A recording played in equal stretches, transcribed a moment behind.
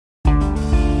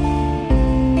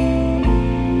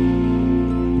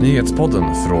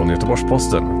Nyhetspodden från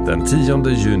Göteborgs-Posten den 10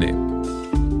 juni.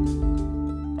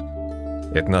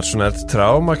 Ett nationellt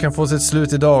trauma kan få sitt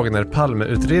slut idag när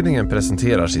Palmeutredningen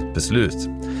presenterar sitt beslut.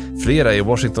 Flera i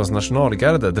Washingtons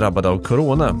nationalgarde drabbade av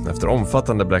corona efter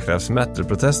omfattande Black Lives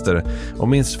Matter-protester och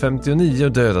minst 59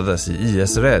 dödades i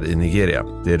IS-räd i Nigeria.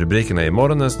 Det är rubrikerna i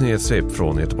morgonens nyhetssvep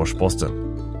från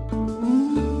Göteborgs-Posten.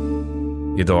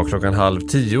 Idag klockan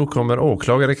 9:30 kommer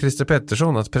åklagare Christer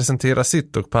Pettersson att presentera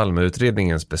sitt och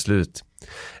Palmeutredningens beslut.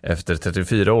 Efter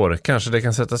 34 år kanske det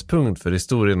kan sättas punkt för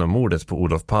historien om mordet på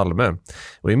Olof Palme.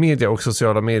 Och i media och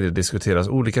sociala medier diskuteras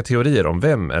olika teorier om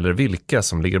vem eller vilka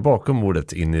som ligger bakom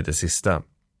mordet in i det sista.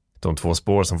 De två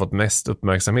spår som fått mest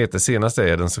uppmärksamhet det senaste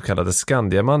är den så kallade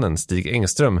Skandiamannen Stig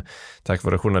Engström, tack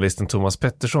vare journalisten Thomas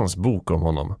Petterssons bok om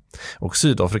honom. Och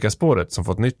Sydafrikaspåret som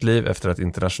fått nytt liv efter att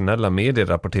internationella medier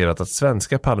rapporterat att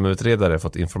svenska Palmeutredare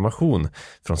fått information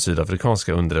från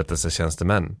sydafrikanska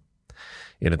underrättelsetjänstemän.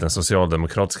 Enligt den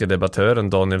socialdemokratiska debattören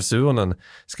Daniel Suonen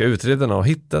ska utredarna ha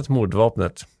hittat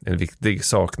mordvapnet, en viktig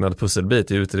saknad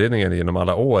pusselbit i utredningen genom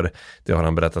alla år, det har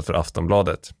han berättat för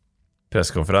Aftonbladet.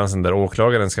 Presskonferensen där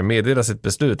åklagaren ska meddela sitt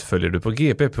beslut följer du på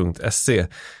gp.se.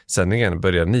 Sändningen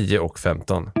börjar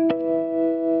 9:15.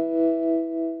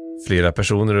 Flera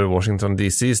personer ur Washington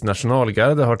DCs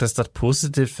nationalgarde har testat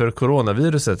positivt för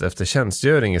coronaviruset efter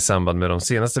tjänstgöring i samband med de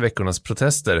senaste veckornas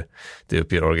protester, det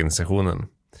uppger organisationen.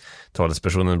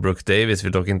 Talespersonen Brooke Davis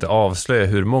vill dock inte avslöja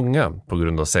hur många på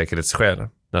grund av säkerhetsskäl.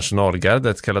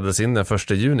 Nationalgardet kallades in den 1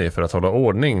 juni för att hålla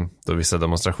ordning då vissa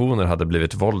demonstrationer hade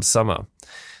blivit våldsamma.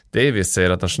 Davis säger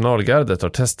att nationalgardet har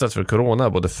testat för corona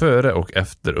både före och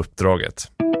efter uppdraget.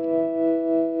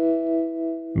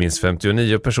 Minst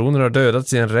 59 personer har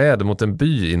dödats i en räd mot en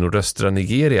by i nordöstra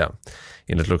Nigeria.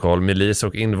 Enligt lokal milis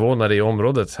och invånare i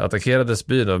området attackerades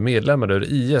byn av medlemmar ur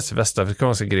IS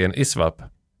västafrikanska gren ISWAP.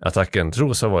 Attacken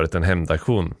tros ha varit en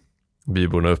hämndaktion.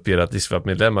 Byborna uppger att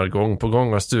ISWAP-medlemmar gång på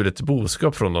gång har stulit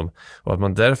boskap från dem och att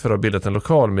man därför har bildat en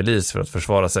lokal milis för att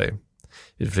försvara sig.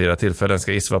 Vid flera tillfällen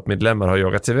ska ISWAP-medlemmar ha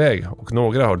jagats iväg och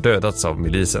några har dödats av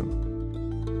milisen.